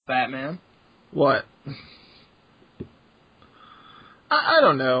Batman. What? I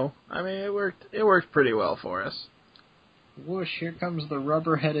don't know. I mean, it worked pretty well for us. Whoosh, here comes the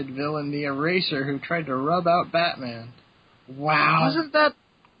rubber-headed villain, the Eraser, who tried to rub out Batman. Wow.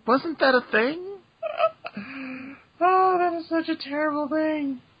 Wasn't that a thing? Oh, that is such a terrible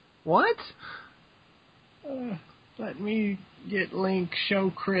thing. What? Let me get Link,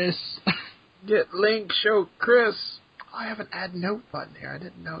 show Chris. Get Link, show Chris. I have an add note button here. I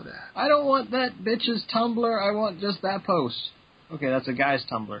didn't know that. I don't want that bitch's Tumblr. I want just that post. Okay, that's a guy's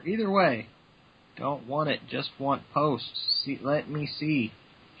Tumblr. Either way. Don't want it. Just want posts. See, let me see.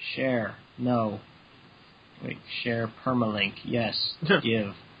 Share. No. Wait, share permalink. Yes.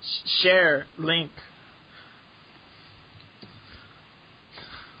 Give. Share. Link.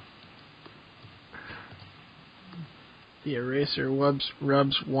 The Eraser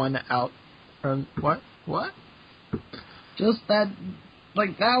rubs one out. What? What? Just that,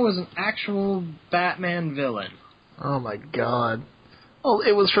 like, that was an actual Batman villain. Oh my god. Well,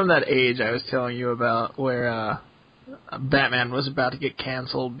 it was from that age I was telling you about where Batman was about to get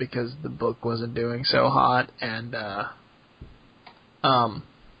canceled because the book wasn't doing so hot, and then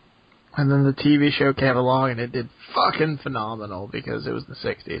the TV show came along and it did fucking phenomenal because it was the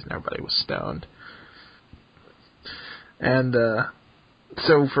 60s and everybody was stoned. And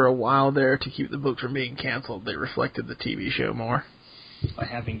so for a while there, to keep the book from being canceled, they reflected the TV show more. By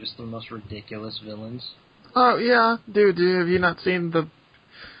having just the most ridiculous villains. Oh, yeah. Dude, have you not seen the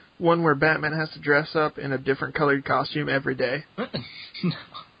one where Batman has to dress up in a different colored costume every day?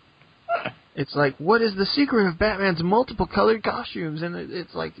 It's like, what is the secret of Batman's multiple colored costumes? And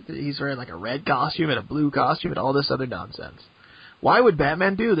it's like, he's wearing like a red costume and a blue costume and all this other nonsense. Why would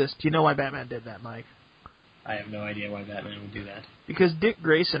Batman do this? Do you know why Batman did that, Mike? I have no idea why Batman would do that. Because Dick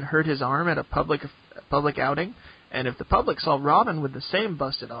Grayson hurt his arm at a public outing, and if the public saw Robin with the same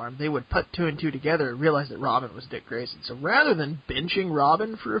busted arm, they would put two and two together and realize that Robin was Dick Grayson. So rather than benching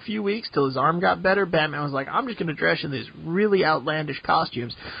Robin for a few weeks till his arm got better, Batman was like, I'm just going to dress in these really outlandish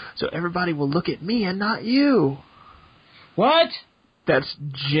costumes so everybody will look at me and not you. What? That's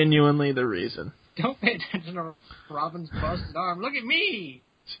genuinely the reason. Don't pay attention to Robin's busted arm. Look at me!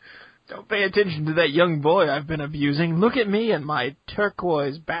 Don't pay attention to that young boy I've been abusing. Look at me in my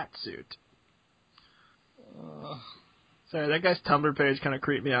turquoise bat suit. Sorry, that guy's Tumblr page kind of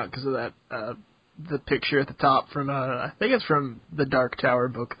creeped me out because of that, the picture at the top from, I think it's from The Dark Tower,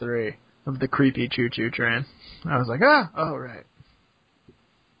 Book 3, of the creepy choo-choo train. I was like, oh, right.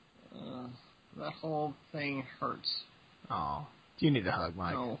 That whole thing hurts. Oh, do you need a hug,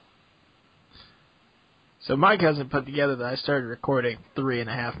 Mike? No. So Mike hasn't put together that I started recording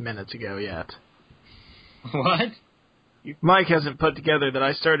 3.5 minutes ago yet. What? Mike hasn't put together that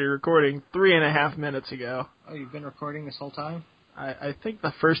I started recording 3.5 minutes ago. Oh, you've been recording this whole time? I think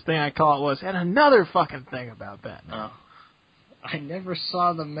the first thing I caught was, and another fucking thing about Batman. Oh. I never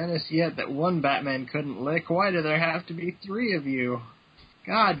saw the menace yet that one Batman couldn't lick. Why do there have to be 3 of you?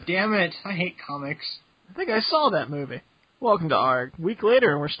 God damn it. I hate comics. I think I saw that movie. Welcome to AuRrGh. A week later,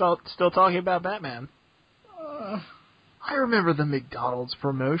 and we're still talking about Batman. I remember the McDonald's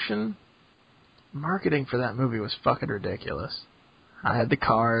promotion. Marketing for that movie was fucking ridiculous. I had the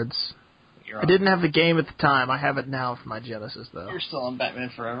cards. I didn't have the game at the time. I have it now for my Genesis, though. You're still on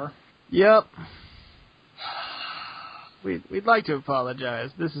Batman Forever? Yep. We'd like to apologize.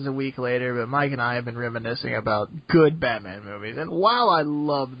 This is a week later, but Mike and I have been reminiscing about good Batman movies. And while I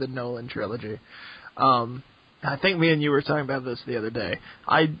love the Nolan trilogy, I think me and you were talking about this the other day.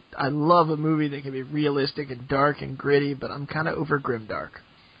 I love a movie that can be realistic and dark and gritty, but I'm kind of over grimdark.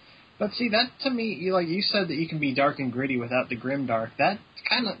 But see, that to me, you said that you can be dark and gritty without the grimdark. That's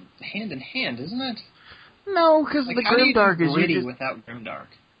kind of hand in hand, isn't it? No, because the grimdark is gritty without grimdark.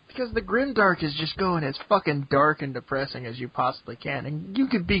 Because the grimdark is just going as fucking dark and depressing as you possibly can, and you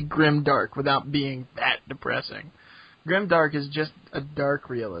could be grimdark without being that depressing. Grimdark is just a dark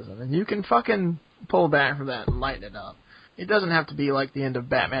realism, and you can fucking pull back from that and lighten it up. It doesn't have to be like the end of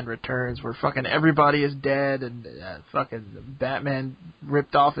Batman Returns, where fucking everybody is dead and fucking Batman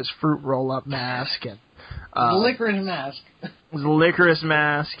ripped off his fruit roll-up mask and the licorice mask. The licorice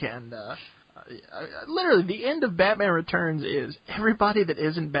mask and literally the end of Batman Returns is everybody that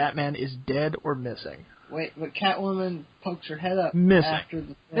isn't Batman is dead or missing. Wait, but Catwoman pokes her head up after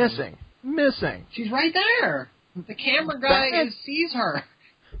the thing. Missing. She's right there. The camera guy sees her.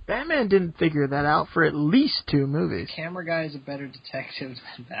 Batman didn't figure that out for at least 2 movies. The camera guy is a better detective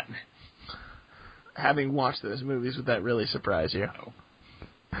than Batman. Having watched those movies, would that really surprise you? No.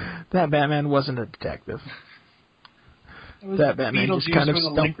 That Batman wasn't a detective. That Batman just kind of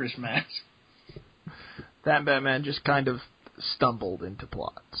licorice mask. That Batman just kind of stumbled into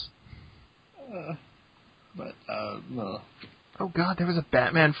plots. No. Oh God, there was a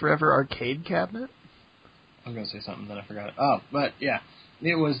Batman Forever arcade cabinet? I was going to say something, then I forgot it. Oh, but yeah.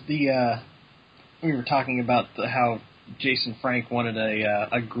 It was the, we were talking about how Jason Frank wanted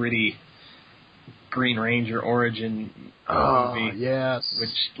a gritty Green Ranger origin movie. Oh, yes. Which,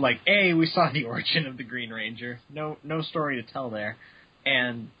 like, A, we saw the origin of the Green Ranger. No story to tell there.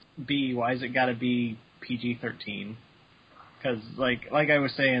 And B, why has it got to be PG-13? Because, like I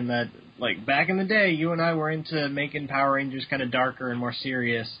was saying, that, like, back in the day, you and I were into making Power Rangers kind of darker and more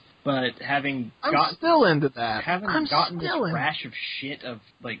serious, but I'm still into that. Having gotten this rash of shit of,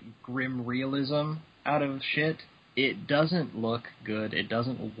 like, grim realism out of shit, it doesn't look good. It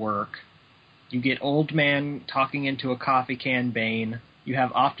doesn't work. You get Old Man talking into a coffee can Bane, you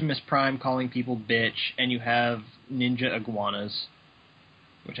have Optimus Prime calling people bitch, and you have ninja iguanas,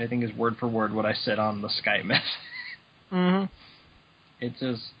 which I think is word for word what I said on the Skype message. Mm-hmm. It's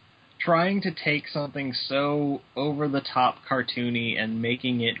just trying to take something so over-the-top cartoony and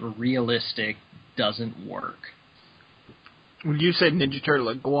making it realistic doesn't work. When you say Ninja Turtle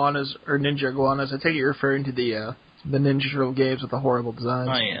iguanas, or Ninja iguanas, I take it you're referring to the Ninja Turtle games with the horrible designs.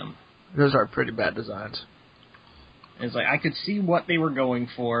 I am. Those are pretty bad designs. It's like, I could see what they were going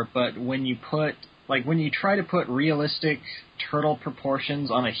for, but when you try to put realistic turtle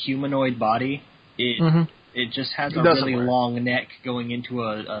proportions on a humanoid body, it just has a really long neck going into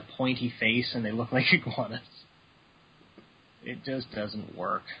a pointy face, and they look like iguanas. It just doesn't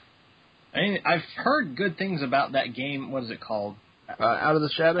work. I mean, I've heard good things about that game. What is it called? Out of the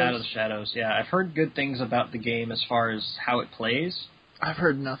Shadows? Out of the Shadows, yeah. I've heard good things about the game as far as how it plays. I've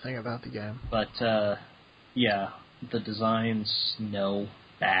heard nothing about the game. But, yeah, the designs, no,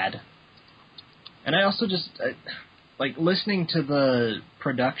 bad. And I also just, like, listening to the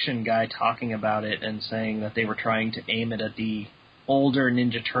production guy talking about it and saying that they were trying to aim it at the older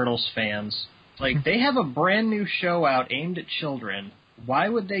Ninja Turtles fans. Like, they have a brand new show out aimed at children. Why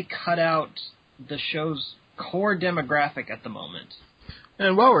would they cut out the show's core demographic at the moment?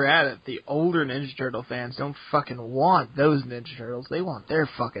 And while we're at it, the older Ninja Turtle fans don't fucking want those Ninja Turtles. They want their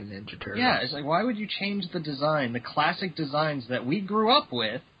fucking Ninja Turtles. Yeah, it's like, why would you change the design, the classic designs that we grew up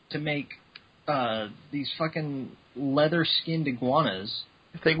with, to make these fucking leather-skinned iguanas?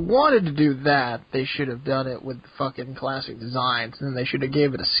 If they wanted to do that, they should have done it with the fucking classic designs, and then they should have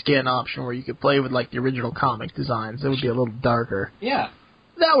gave it a skin option where you could play with, like, the original comic designs. It would be a little darker. Yeah.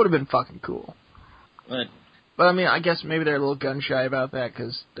 That would have been fucking cool. But I mean, I guess maybe they're a little gun-shy about that,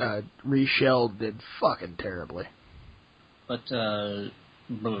 because Reshell did fucking terribly. But, what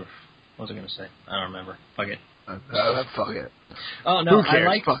was I going to say? I don't remember. Fuck it. Fuck it. Oh, no, Who cares? I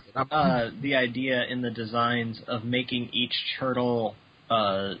like Fuck it. the idea in the designs of making each turtle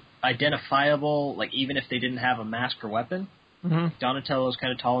identifiable, like, even if they didn't have a mask or weapon. Mm-hmm. Donatello's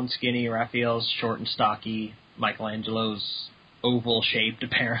kind of tall and skinny, Raphael's short and stocky, Michelangelo's oval-shaped,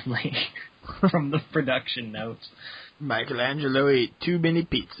 apparently, from the production notes. Michelangelo ate too many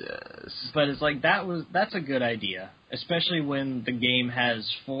pizzas. But it's like, that's a good idea, especially when the game has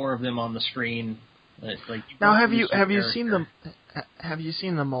 4 of them on the screen. Like, now, have you seen the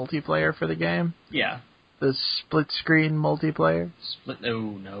multiplayer for the game? Yeah. The split screen multiplayer?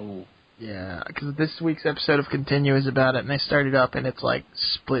 No. Yeah, because this week's episode of Continue is about it, and they started up, and it's like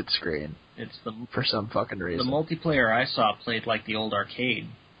split screen. It's for some fucking reason. The multiplayer I saw played like the old arcade.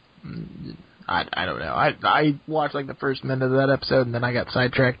 I don't know. I watched like the first minute of that episode, and then I got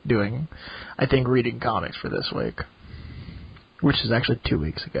sidetracked doing, I think, reading comics for this week, which is actually 2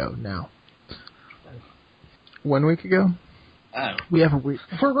 weeks ago now. 1 week ago? I don't know.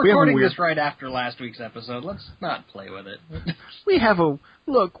 We're recording this right after last week's episode. Let's not play with it. we have a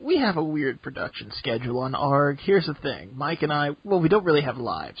weird production schedule on AuRrGh. Here's the thing. Mike and I, we don't really have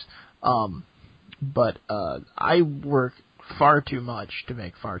lives. But I work far too much to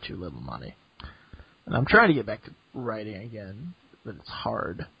make far too little money. And I'm trying to get back to writing again, but it's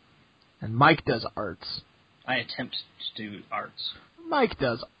hard. And Mike does arts. I attempt to do arts. Mike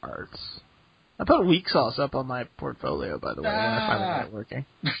does arts. I put Weak Sauce up on my portfolio, by the way, when I finally got it working.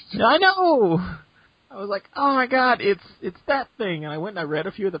 I know! I was like, oh my god, it's that thing. And I went and I read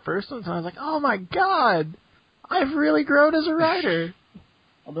a few of the first ones, and I was like, oh my god, I've really grown as a writer.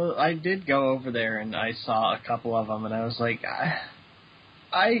 Although I did go over there and I saw a couple of them, and I was like,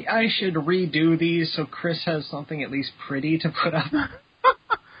 I should redo these so Chris has something at least pretty to put up.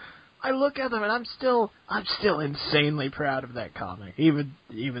 I look at them and I'm still insanely proud of that comic, even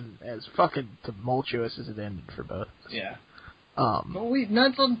as fucking tumultuous as it ended for both of us. Yeah. But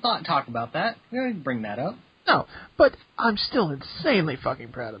let's not talk about that. We don't need to bring that up. No, but I'm still insanely fucking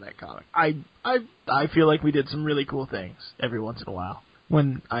proud of that comic. I feel like we did some really cool things every once in a while.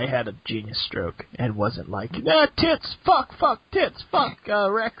 When I had a genius stroke and wasn't like, tits, fuck, tits, fuck,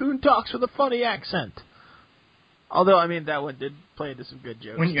 raccoon talks with a funny accent. Although, I mean, that one did play into some good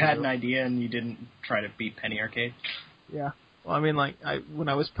jokes. When you had an idea and you didn't try to beat Penny Arcade? Yeah. Well, I mean, like, when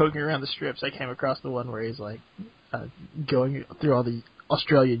I was poking around the strips, I came across the one where he's, like, going through all the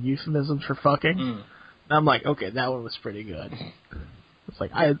Australian euphemisms for fucking. And I'm like, okay, that one was pretty good. It's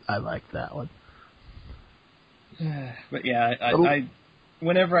like, I liked that one. But yeah, I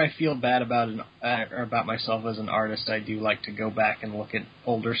whenever I feel bad about or about myself as an artist, I do like to go back and look at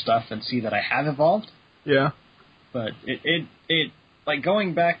older stuff and see that I have evolved. Yeah. But it like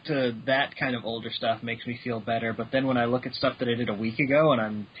going back to that kind of older stuff makes me feel better. But then when I look at stuff that I did a week ago and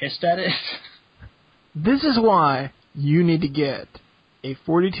I'm pissed at it. This is why you need to get a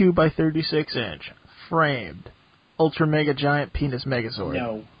 42 by 36 inch framed ultra mega giant penis megazord.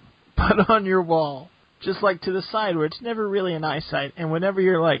 No. Put on your wall. Just like to the side where it's never really an eyesight. And whenever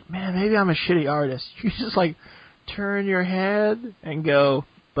you're like, man, maybe I'm a shitty artist, you just like turn your head and go,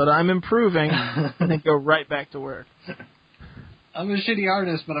 but I'm improving, and then go right back to work. I'm a shitty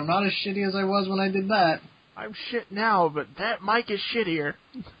artist, but I'm not as shitty as I was when I did that. I'm shit now, but that mic is shittier.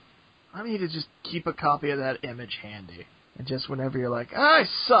 I need to just keep a copy of that image handy. And just whenever you're like, I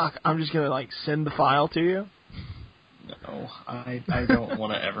suck, I'm just going to like send the file to you. No, I don't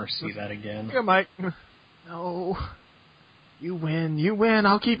want to ever see that again. Here, Mike. No. You win,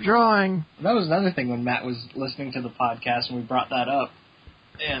 I'll keep drawing. That was another thing when Matt was listening to the podcast and we brought that up.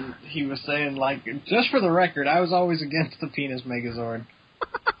 And he was saying, like, just for the record, I was always against the penis megazord.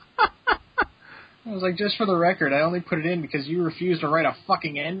 I was like, just for the record, I only put it in because you refused to write a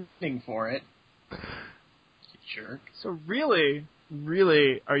fucking ending for it. You jerk. So really,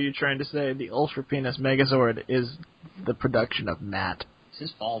 are you trying to say the Ultra Penis Megazord is the production of Matt? It's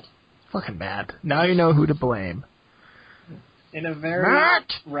his fault. Fucking Matt. Now you know who to blame. In a very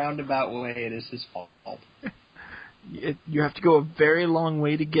roundabout way, it is his fault. You have to go a very long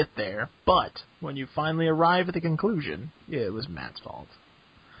way to get there, but when you finally arrive at the conclusion, it was Matt's fault.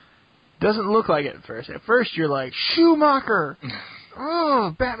 Doesn't look like it at first. At first, you're like, Schumacher!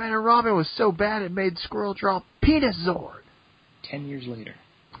 Oh, Batman and Robin was so bad it made Squirrel draw Penis Zord. 10 years later.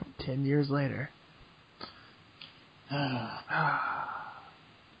 10 years later.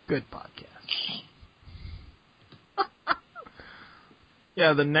 Good podcast.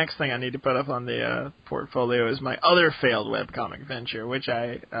 Yeah, the next thing I need to put up on the portfolio is my other failed webcomic venture, which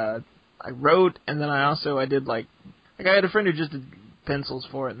I wrote, and then I did I had a friend who just did pencils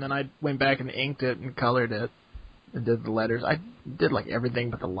for it, and then I went back and inked it and colored it and did the letters. I did everything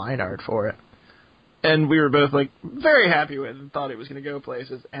but the line art for it. And we were both very happy with it and thought it was going to go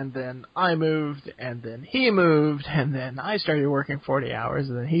places. And then I moved, and then he moved, and then I started working 40 hours,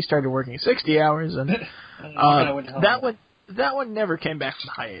 and then he started working 60 hours, and that one never came back from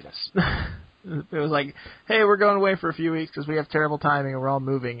hiatus. It was like, hey, we're going away for a few weeks because we have terrible timing and we're all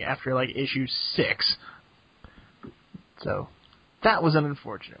moving after issue 6. So that was an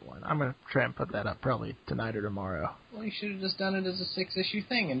unfortunate one. I'm going to try and put that up probably tonight or tomorrow. Well, you should have just done it as a 6-issue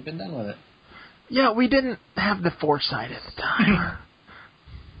thing and been done with it. Yeah, we didn't have the foresight at the time.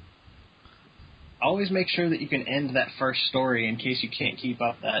 Always make sure that you can end that first story in case you can't keep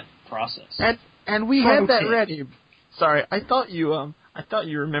up that process. And we had that ready. Sorry, I thought you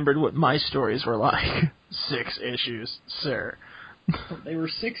remembered what my stories were like. 6 issues, sir. They were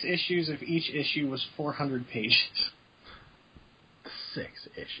 6 issues if each issue was 400 pages. 6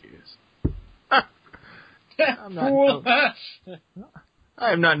 issues. I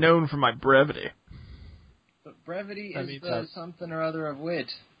am not known for my brevity. But brevity is the something or other of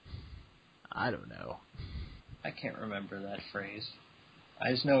wit. I don't know. I can't remember that phrase.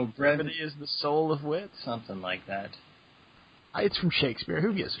 I just know brevity is the soul of wit. Something like that. It's from Shakespeare.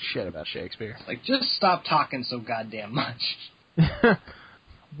 Who gives a shit about Shakespeare? Just stop talking so goddamn much.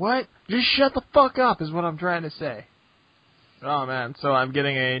 What? Just shut the fuck up is what I'm trying to say. Oh, man. So I'm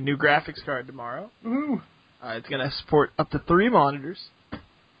getting a new graphics card tomorrow. Ooh. It's going to support up to 3 monitors.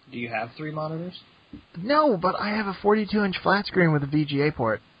 Do you have 3 monitors? No, but I have a 42-inch flat screen with a VGA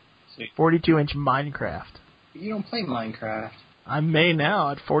port. Sweet. 42-inch Minecraft. You don't play Minecraft. I may now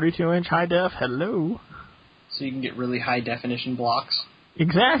at 42-inch high def. Hello. So you can get really high definition blocks.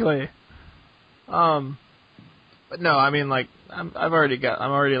 Exactly. But no, I mean I'm already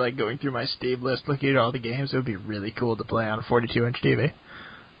going through my Steam list, looking at all the games. It would be really cool to play on a 42-inch TV.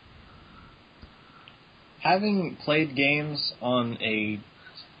 Having played games on a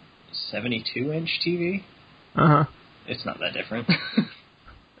 72-inch TV, uh-huh, it's not that different.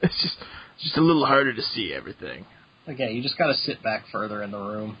 It's Just a little harder to see everything. Like, yeah, you just gotta sit back further in the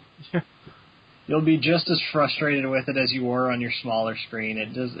room. You'll be just as frustrated with it as you were on your smaller screen.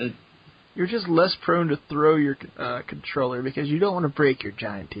 You're just less prone to throw your controller because you don't want to break your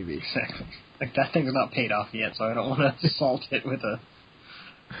giant TV. Exactly. Like, that thing's not paid off yet, so I don't want to assault it with a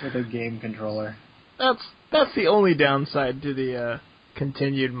game controller. That's the only downside to the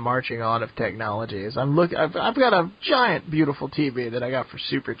continued marching on of technology. Is I've got a giant, beautiful TV that I got for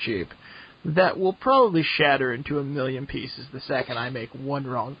super cheap that will probably shatter into a million pieces the second I make one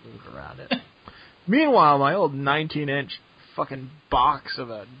wrong move around it. Meanwhile, my old 19-inch fucking box of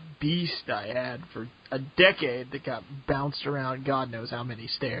a beast I had for a decade that got bounced around God knows how many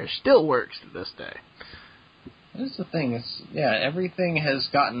stairs still works to this day. That's the thing. Everything has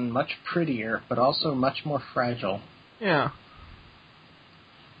gotten much prettier, but also much more fragile. Yeah.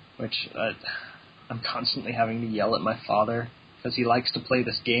 Which I'm constantly having to yell at my father because he likes to play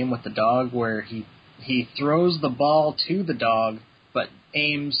this game with the dog where he throws the ball to the dog, but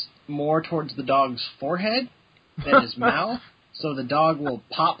aims more towards the dog's forehead than his mouth, so the dog will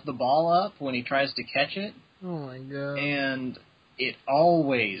pop the ball up when he tries to catch it. Oh my God. And it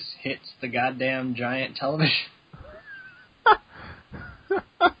always hits the goddamn giant television.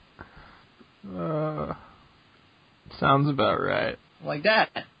 Sounds about right. Like, Dad,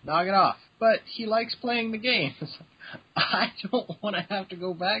 knock it off. But he likes playing the game. I don't want to have to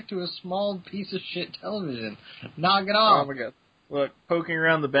go back to a small piece of shit television. Knock it off. Oh my God. Look, poking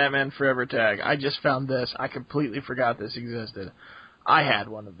around the Batman Forever tag, I just found this. I completely forgot this existed. I had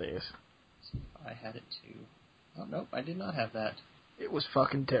one of these. I had it too. Oh, nope, I did not have that. It was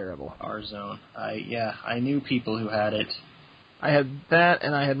fucking terrible. AuRrGh. I knew people who had it. I had that,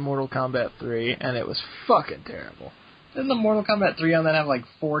 and I had Mortal Kombat 3, and it was fucking terrible. Didn't the Mortal Kombat 3 on that have, like,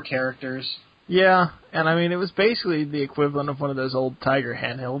 4 characters? Yeah, and I mean, it was basically the equivalent of one of those old Tiger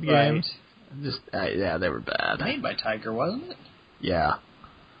handheld games. Yeah, they were bad. Made by Tiger, wasn't it? Yeah.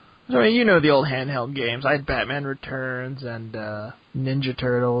 I mean, you know the old handheld games. I had Batman Returns and Ninja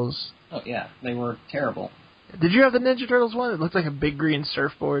Turtles. Oh, yeah, they were terrible. Did you have the Ninja Turtles one? It looked like a big green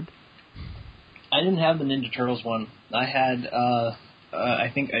surfboard. I didn't have the Ninja Turtles one. I had, I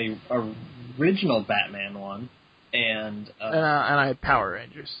think, a original Batman one, and I had Power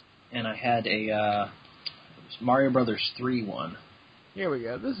Rangers. And I had a Mario Brothers 3 one. Here we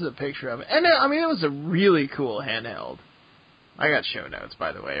go. This is a picture of it. And, I mean, it was a really cool handheld. I got show notes,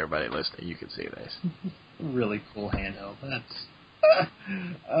 by the way. Everybody listening, you can see this. Really cool handheld.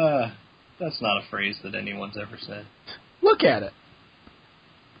 That's not a phrase that anyone's ever said. Look at it.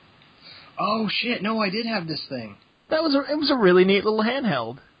 Oh, shit. No, I did have this thing. It was a really neat little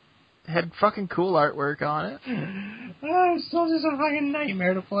handheld. It had fucking cool artwork on it. Oh, it's still just a fucking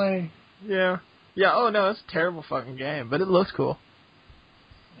nightmare to play. Yeah. Yeah, oh no, it's a terrible fucking game, but it looks cool.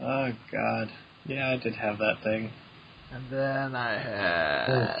 Oh, God. Yeah, I did have that thing. And then I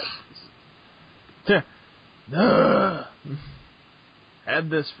had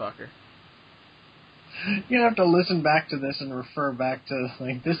this fucker. You're gonna have to listen back to this and refer back to,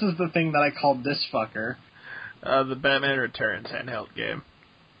 like, this is the thing that I called this fucker. The Batman Returns handheld game.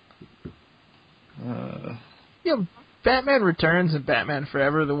 Batman Returns and Batman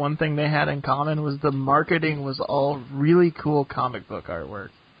Forever, the one thing they had in common was the marketing was all really cool comic book artwork.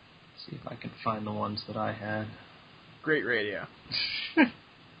 Let's see if I can find the ones that I had. Great radio.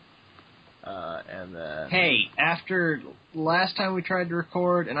 And then... Hey, after last time we tried to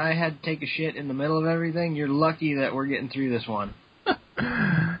record and I had to take a shit in the middle of everything, you're lucky that we're getting through this one.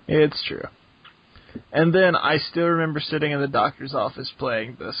 It's true. And then I still remember sitting in the doctor's office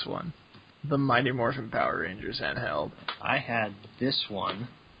playing this one. The Mighty Morphin Power Rangers handheld. I had this one,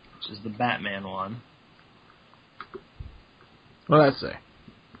 which is the Batman one. Well, let's see.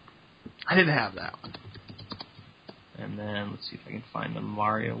 I didn't have that one. And then, let's see if I can find the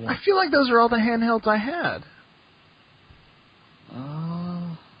Mario one. I feel like those are all the handhelds I had.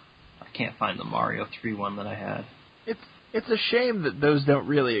 I can't find the Mario 3 one that I had. It's a shame that those don't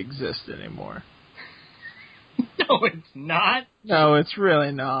really exist anymore. No, it's not. No, it's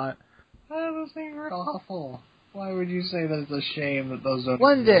really not. Oh, those things are awful. Why would you say that it's a shame that those don't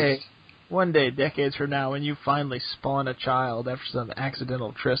exist? One day, decades from now, when you finally spawn a child after some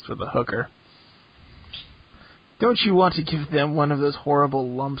accidental tryst with a hooker, don't you want to give them one of those horrible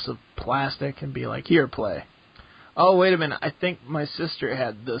lumps of plastic and be like, here, play. Oh, wait a minute, I think my sister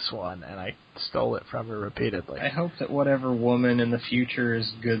had this one, and I stole it from her repeatedly. I hope that whatever woman in the future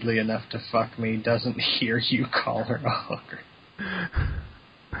is goodly enough to fuck me doesn't hear you call her a hooker.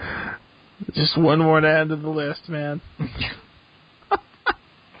 Just one more to add to the list, man.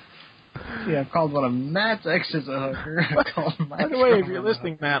 See, I've called one of Matt's exes a hooker. By the way, if you're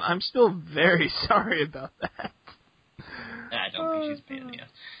listening, Matt, I'm still very sorry about that. I don't think she's paying the ass.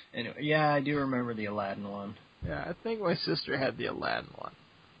 Anyway, yeah, I do remember the Aladdin one. Yeah, I think my sister had the Aladdin one.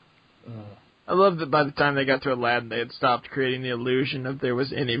 I love that by the time they got to Aladdin, they had stopped creating the illusion of there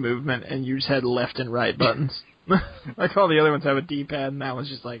was any movement, and you just had left and right buttons. Like all the other ones have a D-pad, and that was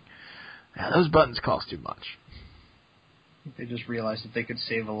just like, yeah, those buttons cost too much. They just realized that they could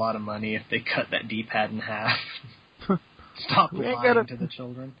save a lot of money if they cut that D-pad in half. Stop lying to the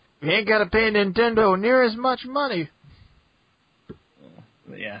children. We ain't got to pay Nintendo near as much money.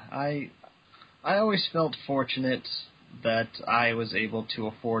 But yeah, I always felt fortunate that I was able to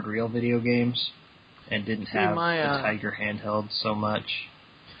afford real video games and didn't have the Tiger handheld so much.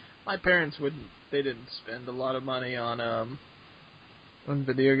 My parents they didn't spend a lot of money on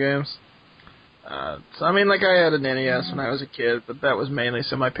video games. So I mean, like I had an NES when I was a kid, but that was mainly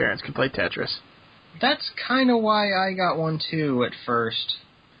so my parents could play Tetris. That's kind of why I got one too at first.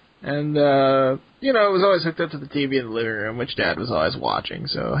 And, it was always hooked up to the TV in the living room, which Dad was always watching.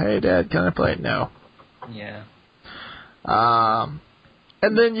 So, hey, Dad, can I play? No. Yeah. And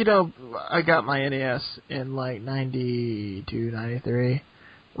then, I got my NES in, 92, 93,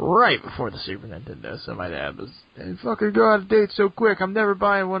 right before the Super Nintendo. So my dad was, hey, fucking go out of date so quick. I'm never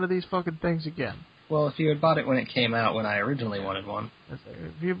buying one of these fucking things again. Well, if you had bought it when it came out, when I originally wanted one.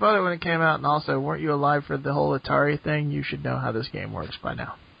 If you bought it when it came out, and also weren't you alive for the whole Atari thing, you should know how this game works by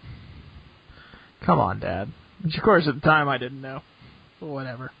now. Come on, Dad. Which, of course, at the time I didn't know. But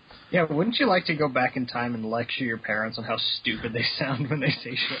whatever. Yeah, wouldn't you like to go back in time and lecture your parents on how stupid they sound when they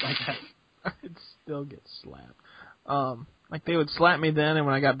say shit like that? I'd still get slapped. They would slap me then, and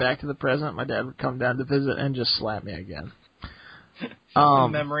when I got back to the present, my dad would come down to visit and just slap me again. The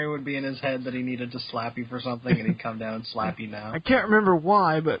memory would be in his head that he needed to slap you for something, and he'd come down and slap you now. I can't remember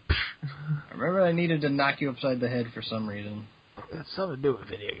why, but... I remember I needed to knock you upside the head for some reason. It's something to do with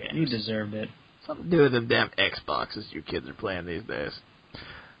video games. You deserved it. Something to do with them damn Xboxes you kids are playing these days.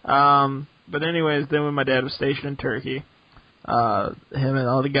 But anyways, then when my dad was stationed in Turkey, him and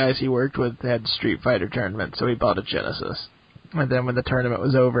all the guys he worked with had Street Fighter tournaments, so he bought a Genesis. And then when the tournament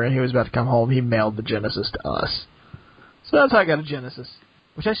was over and he was about to come home, he mailed the Genesis to us. So that's how I got a Genesis,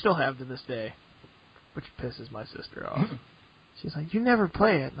 which I still have to this day, which pisses my sister off. She's like, you never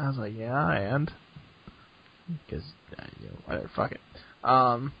play it. And I was like, yeah, and? Because, whatever, fuck it.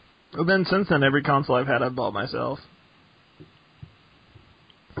 Well, then since then, every console I've had, I've bought myself.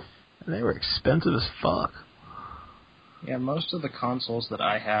 And they were expensive as fuck. Yeah, most of the consoles that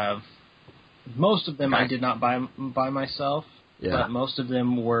I have, most of them I did not buy myself. Yeah. But most of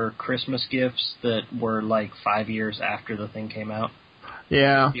them were Christmas gifts that were 5 years after the thing came out.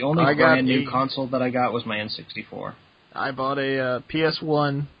 Yeah. The only brand new console that I got was my N64. I bought a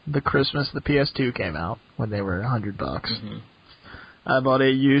PS1 the Christmas the PS2 came out when they were $100. Mm-hmm. I bought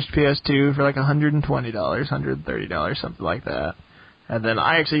a used PS2 for $120, $130, something like that. And then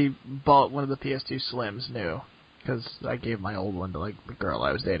I actually bought one of the PS2 Slims new, because I gave my old one to the girl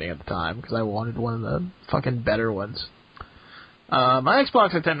I was dating at the time, because I wanted one of the fucking better ones. My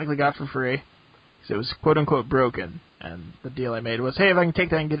Xbox I technically got for free, because it was quote-unquote broken, and the deal I made was, hey, if I can take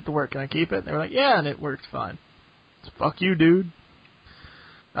that and get it to work, can I keep it? And they were like, yeah, and it worked fine. So, fuck you, dude.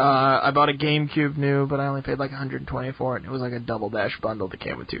 I bought a GameCube new, but I only paid $120 for it, and it was a double dash bundle that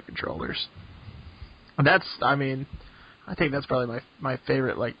came with 2 controllers. And that's, I think that's probably my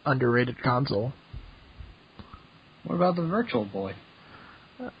favorite, underrated console. What about the Virtual Boy?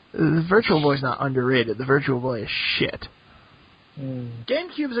 The Virtual Boy's not underrated. The Virtual Boy is shit.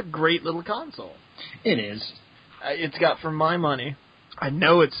 GameCube's a great little console. It is. It's got, for my money, I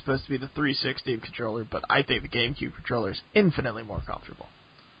know it's supposed to be the 360 controller, but I think the GameCube controller is infinitely more comfortable.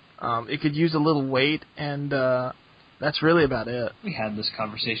 It could use a little weight, and that's really about it. We had this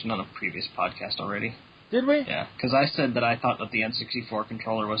conversation on a previous podcast already. Did we? Yeah, because I said that I thought that the N64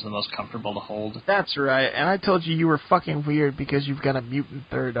 controller was the most comfortable to hold. That's right, and I told you were fucking weird because you've got a mutant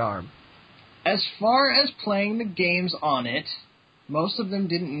third arm. As far as playing the games on it, most of them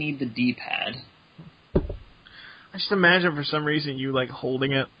didn't need the D-pad. I just imagine for some reason you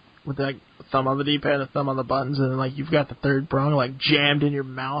holding it with a thumb on the D-pad and a thumb on the buttons, and then you've got the third prong jammed in your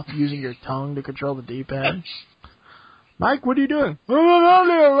mouth using your tongue to control the D-pad. Mike, what are you doing?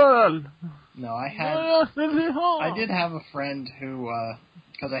 No, I did have a friend who,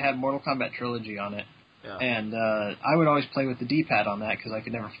 because I had Mortal Kombat Trilogy on it, and I would always play with the D-pad on that because I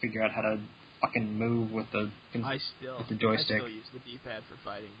could never figure out how to fucking move with the joystick. I still use the D-pad for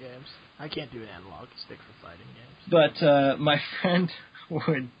fighting games. I can't do an analog stick for fighting games. But my friend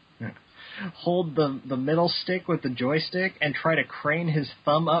would hold the middle stick with the joystick and try to crane his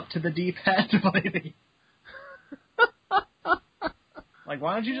thumb up to the D-pad to play the... Like,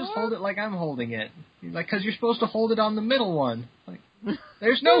 why don't you just hold it like I'm holding it? He's like, because you're supposed to hold it on the middle one. Like,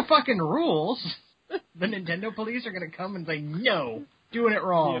 there's no fucking rules. The Nintendo police are going to come and say, no, doing it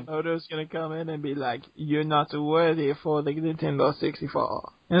wrong. Miyamoto's going to come in and be like, you're not worthy for the Nintendo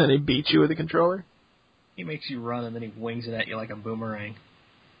 64. And then he beats you with a controller. He makes you run and then he wings it at you like a boomerang.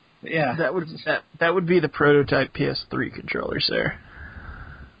 But yeah. That would be the prototype PS3 controller, sir.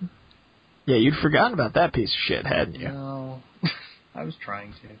 Yeah, you'd forgotten about that piece of shit, hadn't you? No. I was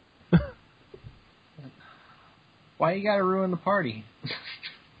trying to. Why you gotta ruin the party?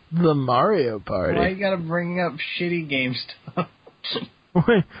 The Mario Party. Why you gotta bring up shitty game stuff?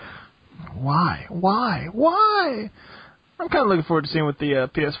 Wait, why? I'm kind of looking forward to seeing what the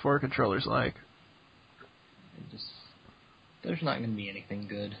PS4 controller's like. There's not gonna be anything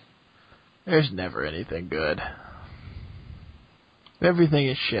good. There's never anything good. Everything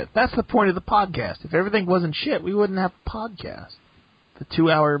is shit. That's the point of the podcast. If everything wasn't shit, we wouldn't have a podcast. The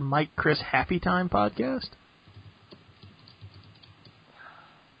 2-hour Mike Chris Happy Time podcast.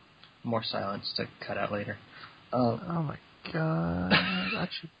 More silence to cut out later. Oh my god. I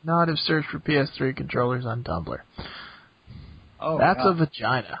should not have searched for PS3 controllers on Tumblr. Oh, that's God. a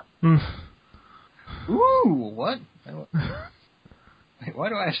vagina. Ooh, what? Wait, why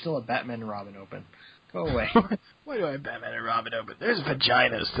do I have still a Batman and Robin open? Go away. Why do I have Batman and Robin open? There's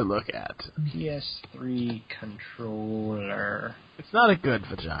vaginas to look at. PS3 controller. It's not a good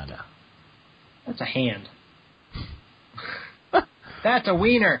vagina. That's a hand. That's a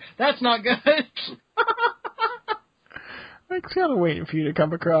wiener. That's not good. I was kind of waiting for you to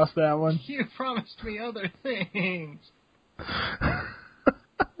come across that one. You promised me other things.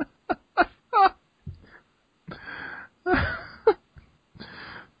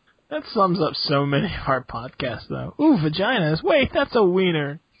 That sums up so many of our podcasts, though. Ooh, vaginas. Wait, that's a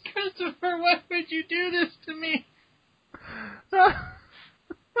wiener. Christopher, why would you do this to me?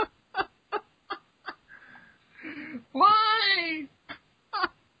 Why?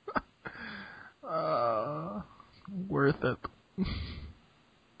 Worth it.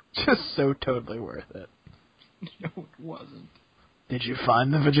 Just so totally worth it. No, it wasn't. Did you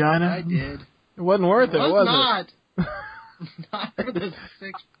find the vagina? I did. It wasn't worth it, was not. Not for the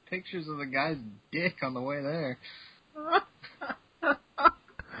 6 pictures of the guy's dick on the way there.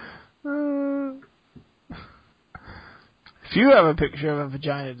 If you have a picture of a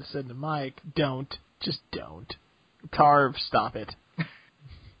vagina to send to Mike, don't. Just don't. Tarv, stop it.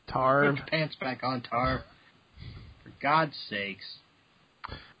 Tarv. Put your pants back on, Tarv. For God's sakes.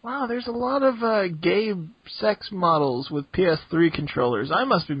 Wow, there's a lot of gay sex models with PS3 controllers. I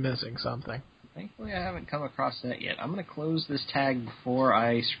must be missing something. Thankfully, I haven't come across that yet. I'm going to close this tag before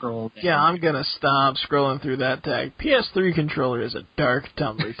I scroll down. Yeah, I'm going to stop scrolling through that tag. PS3 controller is a dark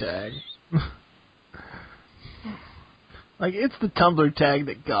Tumblr tag. Like, it's the Tumblr tag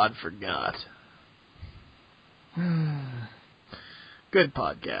that God forgot. Good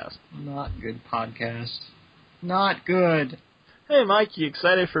podcast. Not good podcast. Not good. Hey, Mike, you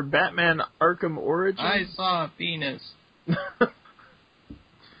excited for Batman Arkham Origins? I saw a penis.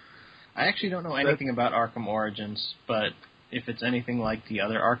 I actually don't know anything about Arkham Origins, but if it's anything like the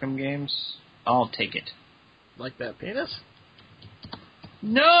other Arkham games, I'll take it. Like that penis?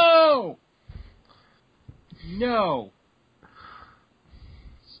 No! No.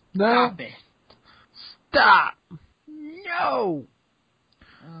 Stop it. Stop! No!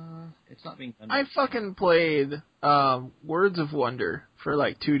 It's not being done. I fucking played Words of Wonder for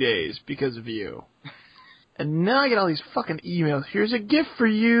like 2 days because of you. And now I get all these fucking emails. Here's a gift for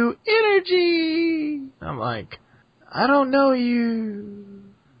you. Energy! I'm like, I don't know you.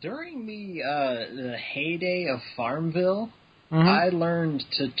 During the heyday of Farmville, I learned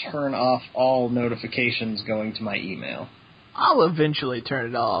to turn off all notifications going to my email. I'll eventually turn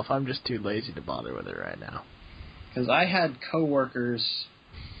it off. I'm just too lazy to bother with it right now. Because I had coworkers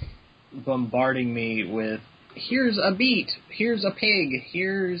bombarding me with, here's a beet, here's a pig,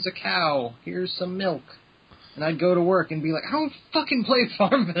 here's a cow, here's some milk. And I'd go to work and be like, I don't fucking play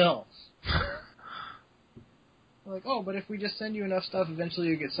Farmville. Like, oh, but if we just send you enough stuff, eventually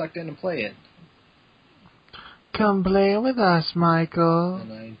you get sucked in and play it. Come play with us, Michael.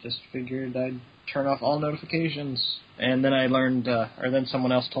 And I just figured I'd turn off all notifications. And then I learned, or then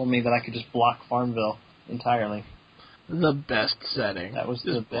someone else told me that I could just block Farmville entirely. The best setting. That was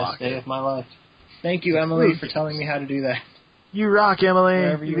the best day of my life. Thank you, Emily, for telling me how to do that. You rock, Emily.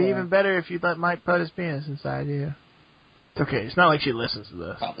 Wherever It'd you be are. even better if you'd let Mike put his penis inside you. It's okay. It's not like she listens to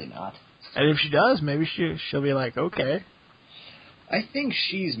this. Probably not. And if she does, maybe she'll be like, okay. I think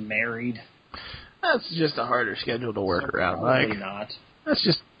she's married. That's just a harder schedule to work around, Probably Mike. not. That's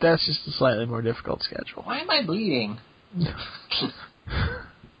just a slightly more difficult schedule. Why am I bleeding?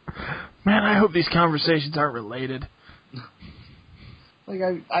 Man, I hope these conversations aren't related. Like,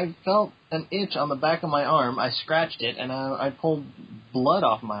 I felt an itch on the back of my arm. I scratched it, and I pulled blood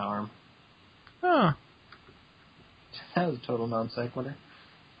off my arm. Huh. That was a total non sequitur.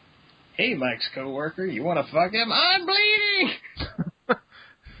 Hey, Mike's coworker, you want to fuck him? I'm bleeding!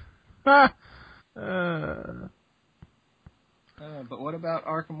 But what about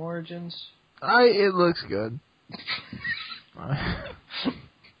Arkham Origins? It looks good.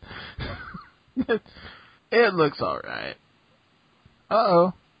 It looks alright.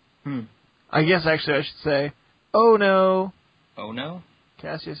 Uh-oh. I guess actually I should say, oh no. Oh no?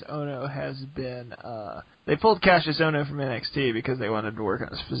 Cassius Ohno has been, they pulled Cassius Ohno from NXT because they wanted to work on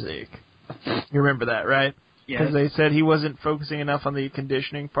his physique. You remember that, right? Yes. Because they said he wasn't focusing enough on the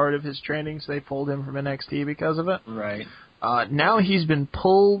conditioning part of his training, so they pulled him from NXT because of it. Right. Now he's been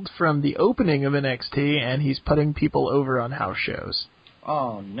pulled from the opening of NXT, and he's putting people over on house shows.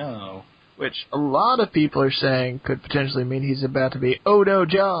 Oh no. Which a lot of people are saying could potentially mean he's about to be, oh no,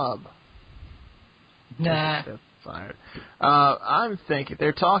 job. Nah. Fired. I'm thinking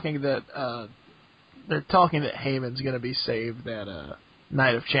they're talking that Heyman's going to be saved at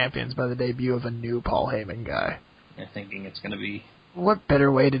Night of Champions by the debut of a new Paul Heyman guy. They're thinking it's going to be... What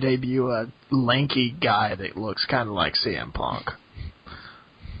better way to debut a lanky guy that looks kind of like CM Punk?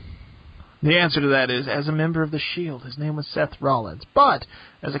 The answer to that is, as a member of the Shield, his name was Seth Rollins. But,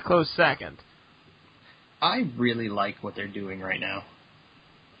 as a close second... I really like what they're doing right now.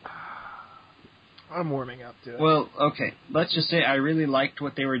 I'm warming up to it. Well, okay, let's just say I really liked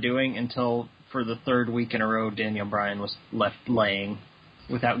what they were doing until, for the third week in a row, Daniel Bryan was left laying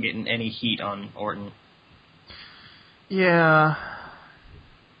without getting any heat on Orton. Yeah.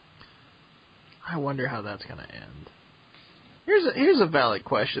 I wonder how that's going to end. Here's a valid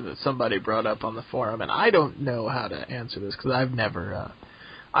question that somebody brought up on the forum, and I don't know how to answer this because I've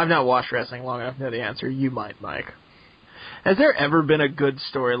not watched wrestling long enough to know the answer. You might, Mike. Has there ever been a good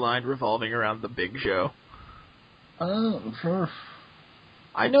storyline revolving around the Big Show? I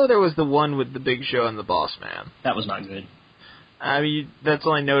know there was the one with the Big Show and the Boss Man. That was not good. I mean, that's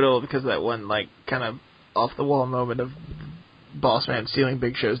only notable because of that one, like, kind of off-the-wall moment of Boss Man stealing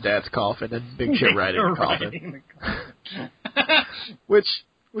Big Show's dad's coffin and Big Show riding the coffin. Which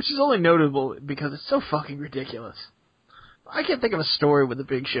is only notable because it's so fucking ridiculous. I can't think of a story with the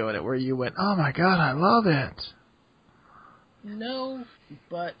Big Show in it where you went, oh my god, I love it. No,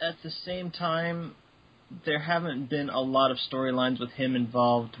 but at the same time, there haven't been a lot of storylines with him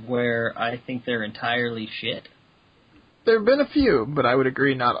involved where I think they're entirely shit. There have been a few, but I would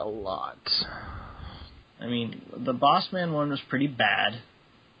agree not a lot. I mean, the Boss Man one was pretty bad,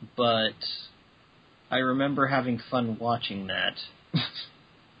 but I remember having fun watching that.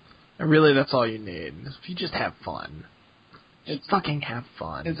 And really, that's all you need. If you just have fun. Just fucking have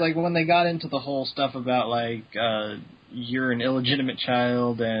fun. It's like when they got into the whole stuff about, like, you're an illegitimate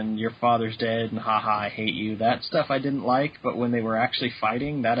child and your father's dead and haha, I hate you. That stuff I didn't like, but when they were actually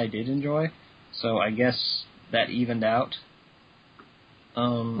fighting, that I did enjoy. So I guess that evened out.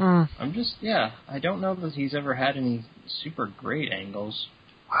 I'm just, I don't know that he's ever had any super great angles.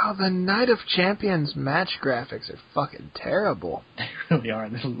 Wow, the Night of Champions match graphics are fucking terrible. They really are.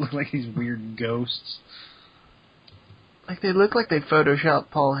 They look like these weird ghosts. Like, they look like they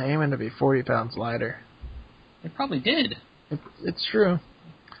photoshopped Paul Heyman to be 40 pounds lighter. They probably did. It's true.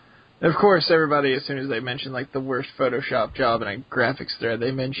 Of course, everybody, as soon as they mention, like, the worst Photoshop job in a graphics thread,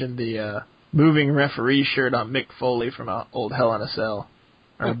 they mention the moving referee shirt on Mick Foley from old Hell in a Cell.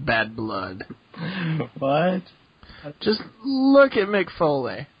 Or Bad Blood. What? Just look at Mick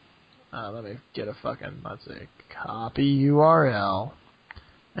Foley. Let me get a fucking, let's see, copy URL.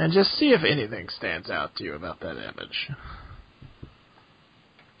 And just see if anything stands out to you about that image.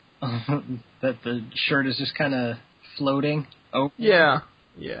 That the shirt is just kind of floating? Oh, yeah.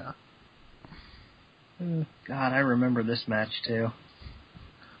 God, I remember this match, too.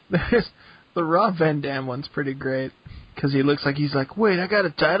 The Rob Van Dam one's pretty great. Because he looks like he's like, wait, I got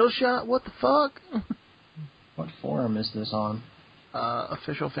a title shot? What the fuck? What forum is this on?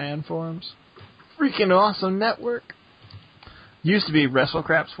 Official fan forums. Freaking awesome network. Used to be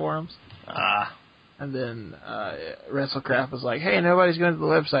WrestleCrap's forums. And then WrestleCrap was like, hey, nobody's going to the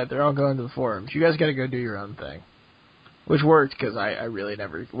website. They're all going to the forums. You guys got to go do your own thing. Which worked because I really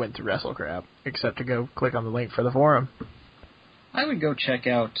never went to WrestleCrap except to go click on the link for the forum. I would go check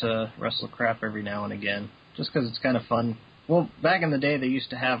out WrestleCrap every now and again just because it's kind of fun. Well, back in the day, they used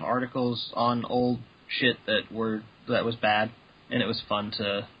to have articles on old shit that was bad. and it was fun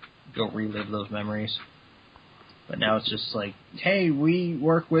to go relive those memories. But now it's just like, hey, we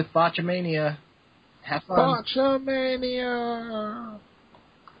work with Botchamania. Have fun. Botchamania!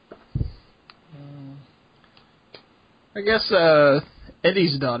 I guess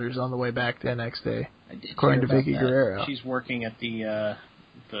Eddie's daughter's on the way back to NXT, according to Vicky Guerrero. She's working at the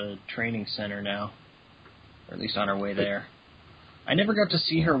training center now, or at least on her way there. I never got to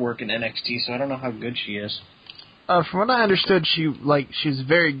see her work in NXT, so I don't know how good she is. From what I understood, she's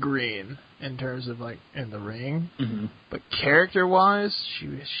very green in terms of in the ring, but character-wise,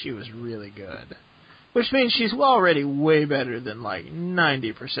 she was really good. Which means she's already way better than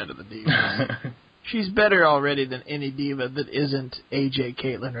 90% of the divas. She's better already than any diva that isn't AJ,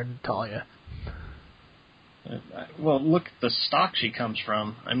 Caitlyn, or Natalya. Well, look at the stock she comes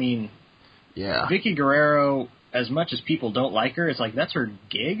from. I mean, yeah, Vicky Guerrero, as much as people don't like her, it's that's her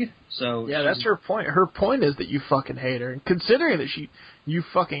gig. So yeah, that's her point. Her point is that you fucking hate her. And considering that you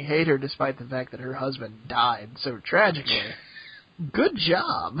fucking hate her despite the fact that her husband died so tragically, good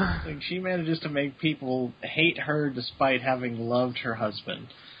job. She manages to make people hate her despite having loved her husband.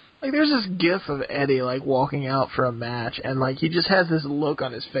 There's this gif of Eddie, walking out for a match, and, he just has this look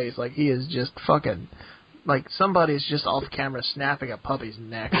on his face, he is just fucking, somebody's just off camera snapping a puppy's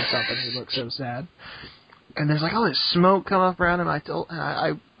neck or something. He looks so sad. And there's, all this smoke come up around him.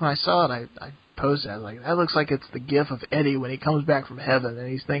 When I saw it, I posted it. I was like, that looks like it's the gif of Eddie when he comes back from heaven, and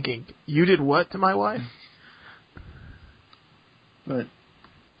he's thinking, you did what to my wife? But,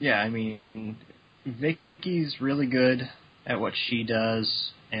 yeah, I mean, Vicky's really good at what she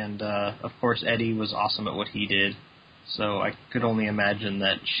does, and, of course, Eddie was awesome at what he did, so I could only imagine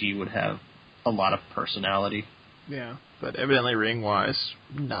that she would have a lot of personality. Yeah, but evidently ring-wise,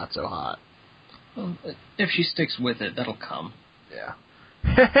 not so hot. Well, if she sticks with it, that'll come. Yeah.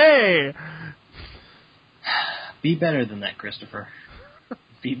 Hey! Be better than that, Christopher.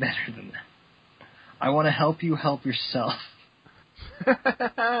 Be better than that. I want to help you help yourself.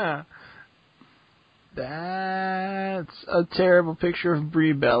 That's a terrible picture of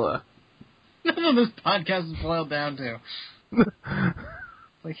Brie Bella. That's what this podcast is boiled down to.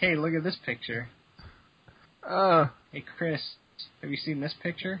 Hey, look at this picture. Hey, Chris, have you seen this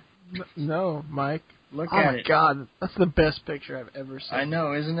picture? No, Mike. Look at it. Oh, my God. That's the best picture I've ever seen. I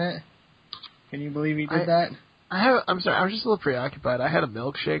know, isn't it? Can you believe he did that? I'm sorry, I was just a little preoccupied. I had a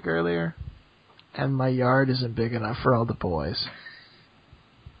milkshake earlier, and my yard isn't big enough for all the boys.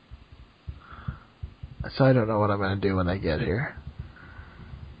 So I don't know what I'm going to do when they get here.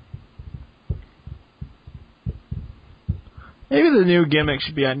 Maybe the new gimmick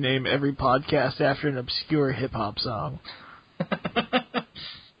should be I name every podcast after an obscure hip-hop song.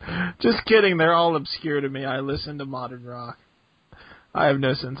 Just kidding, they're all obscure to me. I listen to modern rock. I have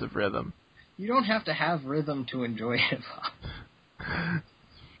no sense of rhythm. You don't have to have rhythm to enjoy hip-hop.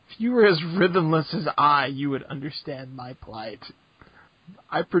 If you were as rhythmless as you would understand my plight.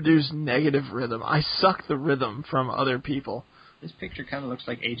 I produce negative rhythm. I suck the rhythm from other people. This picture kind of looks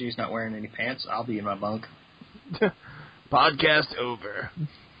like AJ's not wearing any pants. I'll be in my bunk. Podcast over.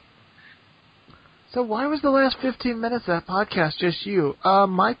 So why was the last 15 minutes of that podcast just you?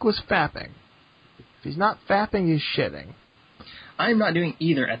 Mike was fapping. If he's not fapping, he's shitting. I'm not doing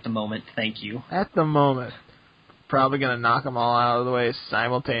either at the moment, thank you. At the moment. Probably going to knock them all out of the way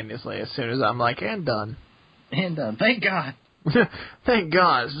simultaneously as soon as I'm and done. And done. Thank God. Thank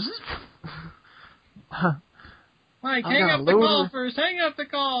God. Mike, hang up the call first. Hang up the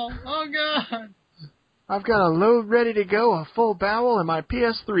call. Oh, God. I've got a load ready to go, a full barrel, and my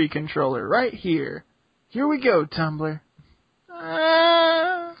PS3 controller right here. Here we go, Tumblr.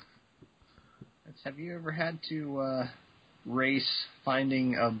 Have you ever had to race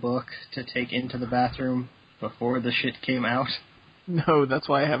finding a book to take into the bathroom before the shit came out? No, that's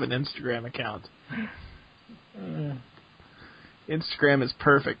why I have an Instagram account. Instagram is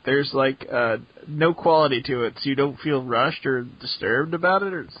perfect. There's no quality to it, so you don't feel rushed or disturbed about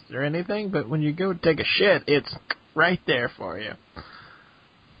it or anything. But when you go take a shit, it's right there for you.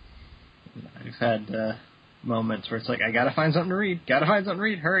 I've had moments where it's I gotta find something to read. Gotta find something to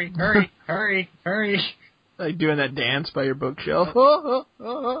read. Hurry, hurry, hurry, hurry. Like doing that dance by your bookshelf.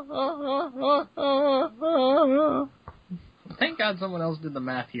 Thank God someone else did the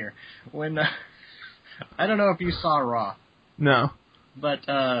math here. When I don't know if you saw Raw. No. But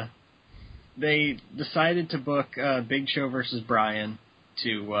they decided to book Big Show versus Bryan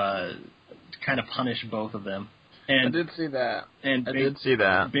to kind of punish both of them. And I did see that. And did see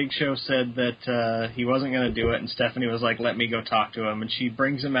that. Big Show said that he wasn't going to do it, and Stephanie was like, let me go talk to him. And she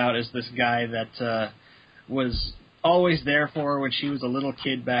brings him out as this guy that was always there for her when she was a little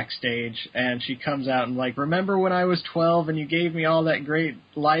kid backstage, and she comes out and like, remember when I was 12 and you gave me all that great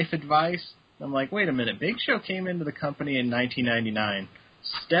life advice? I'm like, wait a minute, Big Show came into the company in 1999.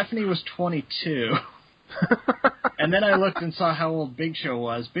 Stephanie was 22. And then I looked and saw how old Big Show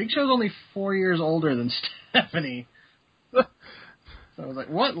was. Big Show's only 4 years older than Stephanie. So I was like,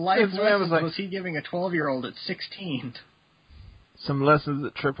 what life lessons was he giving a 12-year-old at 16? Some lessons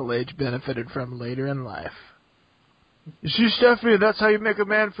that Triple H benefited from later in life. You see, Stephanie, that's how you make a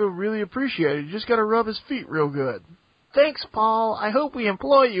man feel really appreciated. You just gotta rub his feet real good. Thanks, Paul. I hope we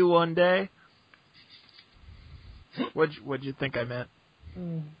employ you one day. What'd you think I meant?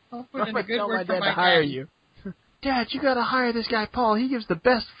 I'll put in a good tell word my for dad my to hire daddy. you. Dad, you gotta hire this guy, Paul. He gives the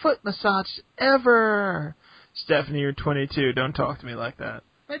best foot massage ever. Stephanie, you're 22. Don't talk to me like that.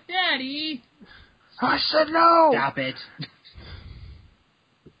 But Daddy! I said no! Stop it.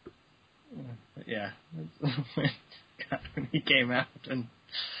 Yeah. When he came out and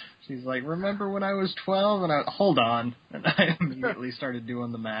she's like, remember when I was 12? And hold on. And I immediately started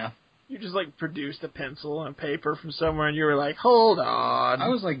doing the math. You just, like, produced a pencil and paper from somewhere, and you were like, hold on. I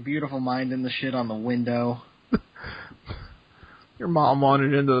was, like, beautiful minding the shit on the window. Your mom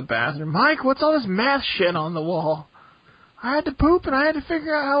wandered into the bathroom. Mike, what's all this math shit on the wall? I had to poop, and I had to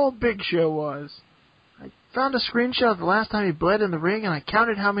figure out how old Big Show was. I found a screenshot of the last time he bled in the ring, and I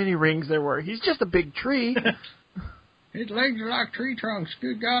counted how many rings there were. He's just a big tree. His legs are like tree trunks.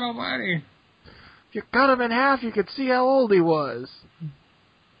 Good God Almighty. If you cut him in half, you could see how old he was.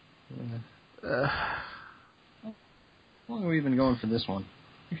 How long have we been going for this one?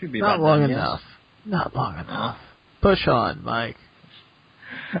 It should be Not about long done, enough. Yes? Not long enough. Push on, Mike.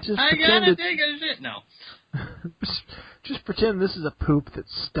 Just I gotta take a shit. No. Just pretend this is a poop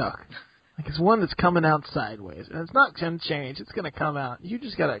that's stuck. Like it's one that's coming out sideways. And it's not going to change. It's going to come out. You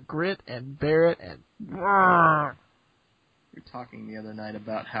just got to grit and bear it and... We were talking the other night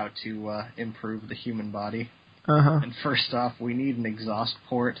about how to improve the human body. Uh-huh. And first off, we need an exhaust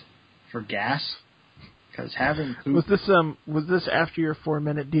port for gas. Because having poop... Was this after your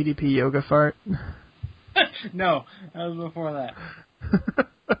 4-minute DDP yoga fart? No, that was before that.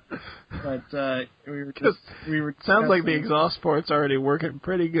 But we were sounds like the exhaust port's already working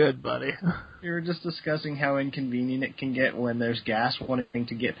pretty good, buddy. We were just discussing how inconvenient it can get when there's gas wanting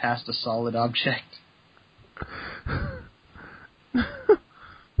to get past a solid object.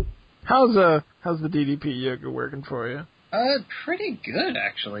 How's the DDP yoga working for you? Pretty good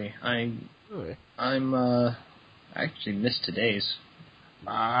actually. Really? I actually missed today's.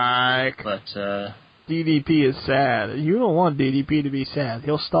 Mike. But DDP is sad. You don't want DDP to be sad.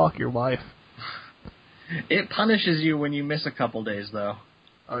 He'll stalk your wife. It punishes you when you miss a couple days, though.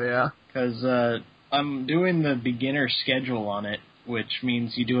 Oh, yeah? Because I'm doing the beginner schedule on it, which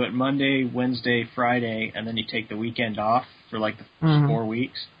means you do it Monday, Wednesday, Friday, and then you take the weekend off for like the first 4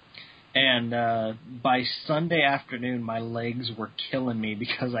 weeks. And by Sunday afternoon, my legs were killing me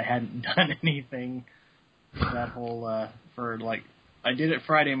because I hadn't done anything that whole I did it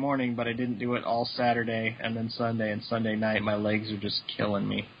Friday morning, but I didn't do it all Saturday and then Sunday and Sunday night. My legs are just killing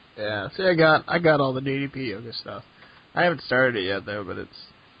me. Yeah, see, I got all the DDP yoga stuff. I haven't started it yet though, but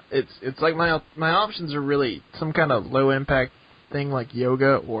it's like my options are really some kind of low impact thing like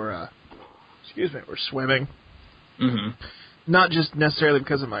yoga or swimming. Mm-hmm. Not just necessarily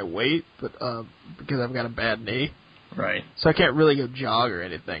because of my weight, but because I've got a bad knee. Right. So I can't really go jog or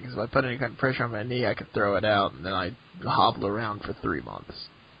anything, because if I put any kind of pressure on my knee, I could throw it out, and then I hobble around for 3 months.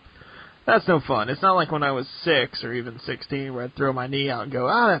 That's no fun. It's not like when I was 6 or even 16 where I'd throw my knee out and go,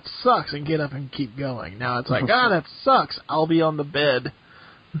 that sucks, and get up and keep going. Now it's like, that sucks, I'll be on the bed.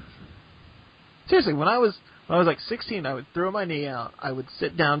 Seriously, when I was like 16, I would throw my knee out, I would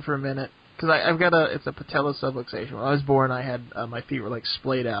sit down for a minute, because I've got it's a patella subluxation. When I was born, I had, my feet were like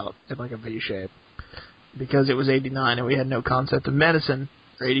splayed out in like a V shape. Because it was 89 and we had no concept of medicine,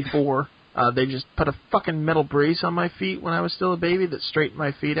 or 84, they just put a fucking metal brace on my feet when I was still a baby that straightened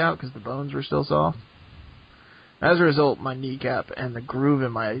my feet out because the bones were still soft. As a result, my kneecap and the groove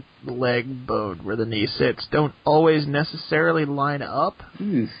in my leg bone where the knee sits don't always necessarily line up.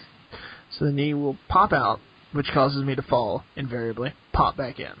 So the knee will pop out, which causes me to fall, invariably, pop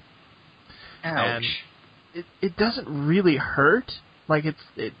back in. Ouch. And it doesn't really hurt. Like,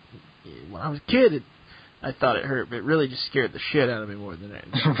 when I was a kid, I thought it hurt, but it really just scared the shit out of me more than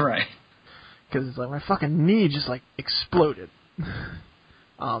anything. Right. Because it's like my fucking knee just, like, exploded.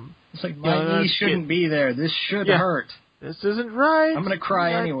 It's like, my knee shouldn't be there. This should hurt. This isn't right. I'm going to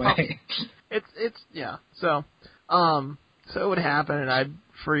cry anyway. Yeah. So it would happen, and I'd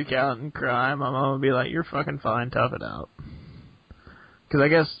freak out and cry. My mom would be like, you're fucking fine, tough it out. Because I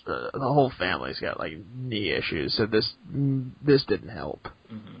guess the whole family's got, like, knee issues, so this didn't help.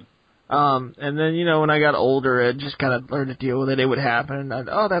 Mm-hmm. And then, you know, when I got older, I just kind of learned to deal with it. It would happen, and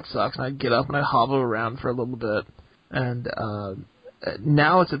oh, that sucks. And I'd get up and I'd hobble around for a little bit. And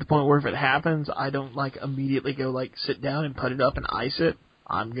now it's at the point where if it happens, I don't, like, immediately go, like, sit down and put it up and ice it.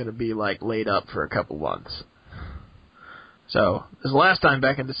 I'm going to be, like, laid up for a couple months. So, this last time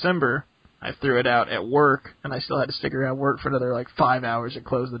back in December, I threw it out at work, and I still had to stick around work for another, like, 5 hours and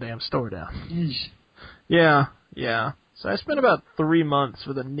close the damn store down. Yeah. So I spent about 3 months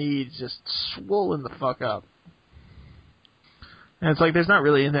with a knee just swollen the fuck up. And it's like, there's not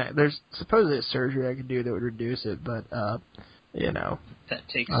really there's supposedly a surgery I could do that would reduce it, but, you know, that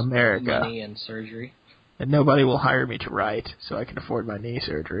takes America. money and surgery. And nobody will hire me to write, so I can afford my knee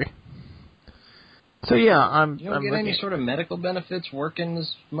surgery. So yeah, You don't get any sort of medical benefits working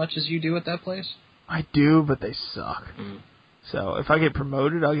as much as you do at that place? I do, but they suck. So if I get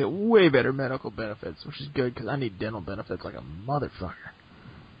promoted, I'll get way better medical benefits, which is good because I need dental benefits like a motherfucker.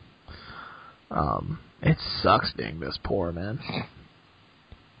 It sucks being this poor, man.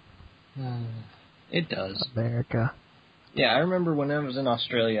 It does. America. Yeah, I remember when I was in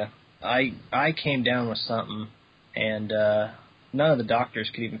Australia, I came down with something, and none of the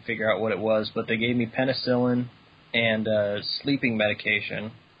doctors could even figure out what it was, but they gave me penicillin and sleeping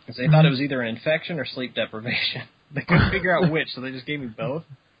medication, because they thought it was either an infection or sleep deprivation. They couldn't figure out which, so they just gave me both.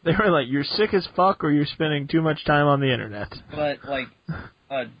 They were like, you're sick as fuck or you're spending too much time on the internet. But, like,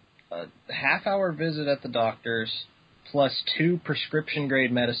 a half-hour visit at the doctor's plus 2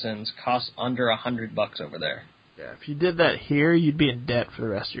 prescription-grade medicines costs under $100 over there. Yeah, if you did that here, you'd be in debt for the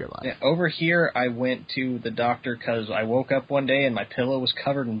rest of your life. Yeah, over here, I went to the doctor because I woke up one day and my pillow was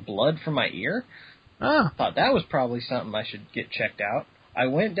covered in blood from my ear. Oh. Thought that was probably something I should get checked out. I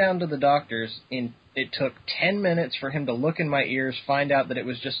went down to the doctor's, and it took 10 minutes for him to look in my ears, find out that it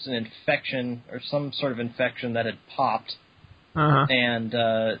was just an infection or some sort of infection that had popped, and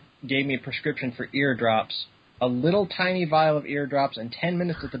gave me a prescription for eardrops. A little tiny vial of eardrops and 10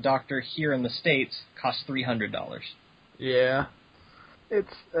 minutes at the doctor here in the States cost $300. Yeah.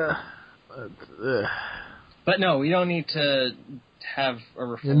 But no, we don't need to have a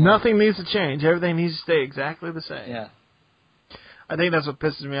reform. Nothing needs to change. Everything needs to stay exactly the same. Yeah. I think that's what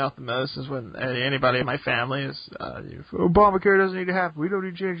pisses me off the most is when anybody in my family is, Obamacare doesn't need to happen. We don't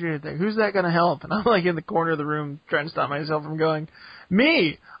need to change anything. Who's that going to help? And I'm like in the corner of the room trying to stop myself from going,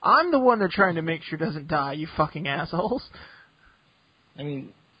 me! I'm the one they're trying to make sure doesn't die, you fucking assholes. I mean,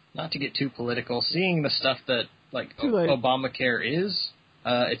 not to get too political, seeing the stuff that, like, Obamacare is,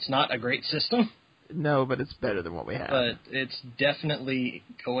 it's not a great system. No, but it's better than what we have. But it's definitely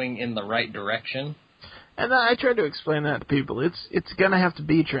going in the right direction. And I try to explain that to people. It's going to have to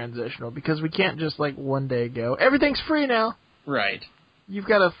be transitional because we can't just, like, one day go, everything's free now. Right. You've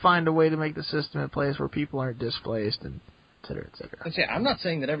got to find a way to make the system in place where people aren't displaced and et cetera, et cetera. I'm not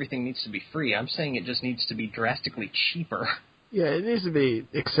saying that everything needs to be free. I'm saying it just needs to be drastically cheaper. Yeah, it needs to be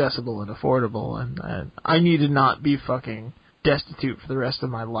accessible and affordable, and I need to not be fucking destitute for the rest of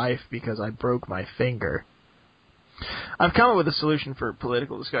my life because I broke my finger. I've come up with a solution for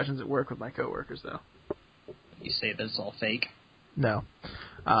political discussions at work with my coworkers, though. You say that it's all fake? No.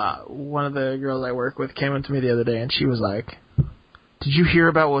 One of the girls I work with came up to me the other day, and she was like, did you hear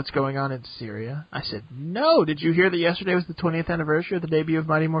about what's going on in Syria? I said, no. Did you hear that yesterday was the 20th anniversary of the debut of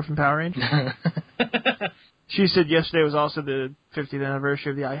Mighty Morphin Power Rangers? She said yesterday was also the 50th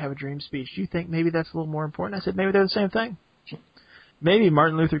anniversary of the I Have a Dream speech. Do you think maybe that's a little more important? I said, maybe they're the same thing. Maybe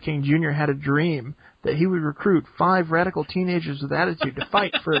Martin Luther King Jr. had a dream that he would recruit 5 radical teenagers with attitude to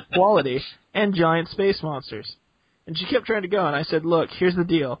fight for equality and giant space monsters. And she kept trying to go, and I said, look, here's the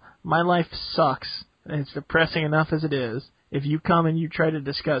deal. My life sucks, and it's depressing enough as it is. If you come and you try to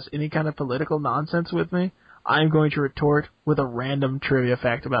discuss any kind of political nonsense with me, I'm going to retort with a random trivia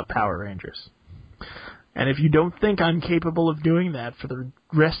fact about Power Rangers. And if you don't think I'm capable of doing that for the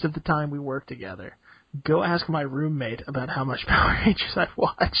rest of the time we work together, go ask my roommate about how much Power Rangers I've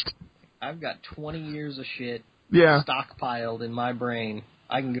watched. I've got 20 years of shit stockpiled in my brain.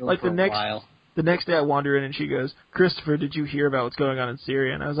 I can go like for a while. The next day I wander in and she goes, Christopher, did you hear about what's going on in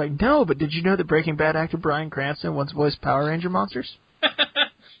Syria? And I was like, no, but did you know that Breaking Bad actor Bryan Cranston once voiced Power Ranger monsters? I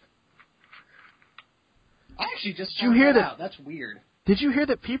actually just found that out. That's weird. Did you hear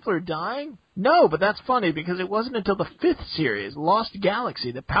that people are dying? No, but that's funny because it wasn't until the 5th series, Lost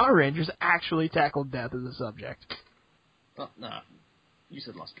Galaxy, that Power Rangers actually tackled death as a subject. Well, no. You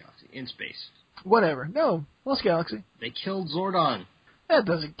said Lost Galaxy. In space. Whatever. No, Lost Galaxy. They killed Zordon. That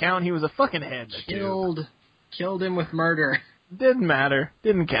doesn't count. He was a fucking head. Killed him with murder. Didn't matter.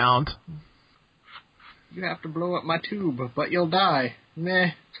 Didn't count. You have to blow up my tube, but you'll die.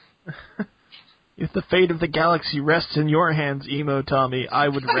 Meh. If the fate of the galaxy rests in your hands, Emo Tommy, I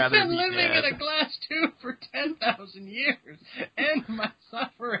would rather I've been be living dead. in a glass tube for 10,000 years. End my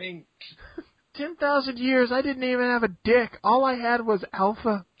suffering. 10,000 years, I didn't even have a dick. All I had was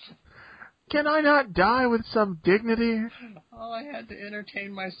alpha. Can I not die with some dignity? All I had to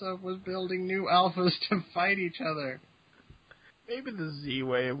entertain myself was building new alphas to fight each other. Maybe the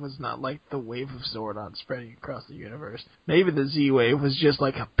Z-Wave was not like the wave of Zordon spreading across the universe. Maybe the Z-Wave was just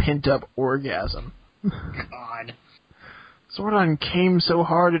like a pent-up orgasm. God. Zordon came so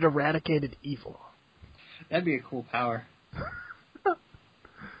hard it eradicated evil. That'd be a cool power.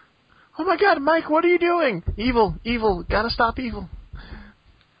 Oh my god, Mike, what are you doing? Evil, gotta stop evil.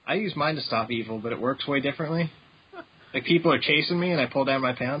 I use mine to stop evil, but it works way differently. Like, people are chasing me, and I pull down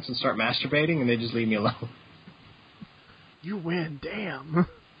my pants and start masturbating, and they just leave me alone. You win, damn.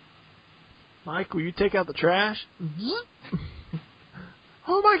 Mike, will you take out the trash?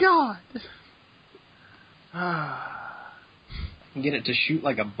 Oh my god! I can get it to shoot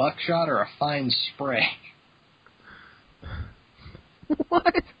like a buckshot or a fine spray.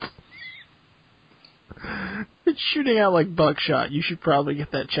 What? It's shooting out like buckshot. You should probably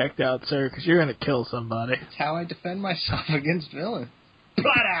get that checked out, sir, because you're going to kill somebody. It's how I defend myself against villains.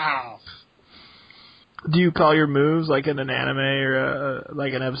 Blood. Do you call your moves like in an anime or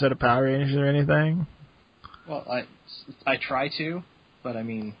like an episode of Power Rangers or anything? Well, I try to, but I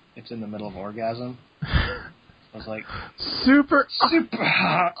mean, it's in the middle of orgasm. I was like, Super.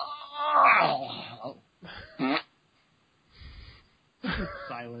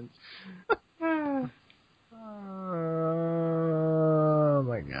 Silence. Oh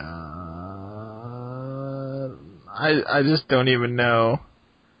my god. I just don't even know.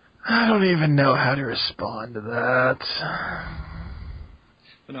 I don't even know how to respond to that.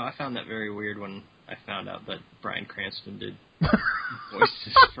 But no, I found that very weird when I found out that Bryan Cranston did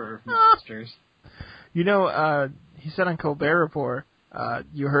voices for monsters. You know, he said on Colbert Report,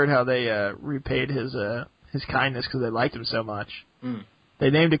 you heard how they repaid his kindness because they liked him so much. Mm.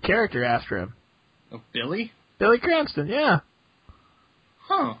 They named a character after him. Oh, Billy? Billy Cranston, yeah.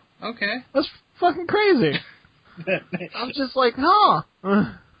 Huh, okay. That's fucking crazy. I was just like, huh.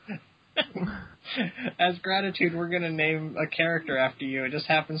 As gratitude, we're going to name a character after you. It just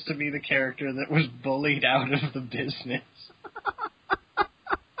happens to be the character that was bullied out of the business.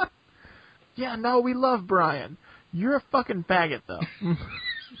 Yeah, no, we love Brian. You're a fucking faggot, though.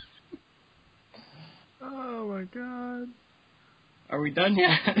 Oh, my God. Are we done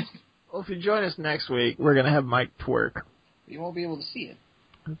yet? Well, if you join us next week, we're going to have Mike twerk. You won't be able to see it.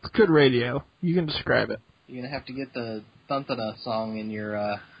 It's good radio. You can describe it. You're going to have to get the Thuntana song in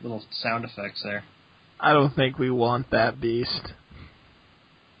your little sound effects there. I don't think we want that beast.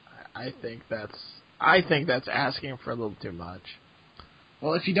 I think that's asking for a little too much.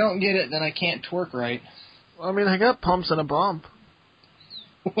 Well, if you don't get it, then I can't twerk right. Well, I mean, I got Pumps and a Bump.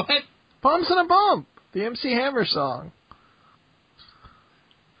 What? Pumps and a Bump! The MC Hammer song.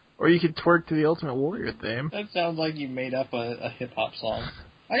 Or you could twerk to the Ultimate Warrior theme. That sounds like you made up a hip-hop song.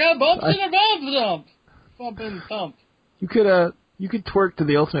 I got bumps and a bump thump! Bump and thump. You could twerk to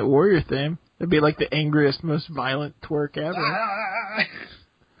the Ultimate Warrior theme. It'd be like the angriest, most violent twerk ever.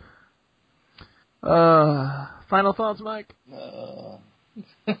 Final thoughts, Mike?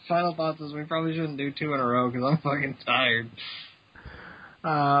 Final thoughts is we probably shouldn't do 2 in a row because I'm fucking tired.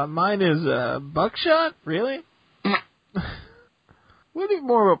 Mine is buckshot? Really? Would it be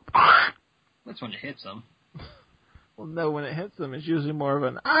more of a... That's when it hits them. Well, no, when it hits them, it's usually more of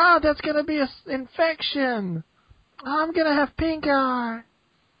an, that's going to be an infection. I'm going to have pink eye.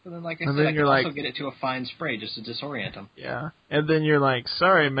 But then, like I said, I can also get it to a fine spray just to disorient them. Yeah. And then you're like,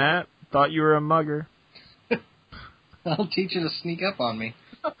 sorry, Matt. Thought you were a mugger. I'll teach you to sneak up on me.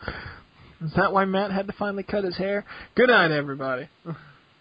 Is that why Matt had to finally cut his hair? Good night, everybody.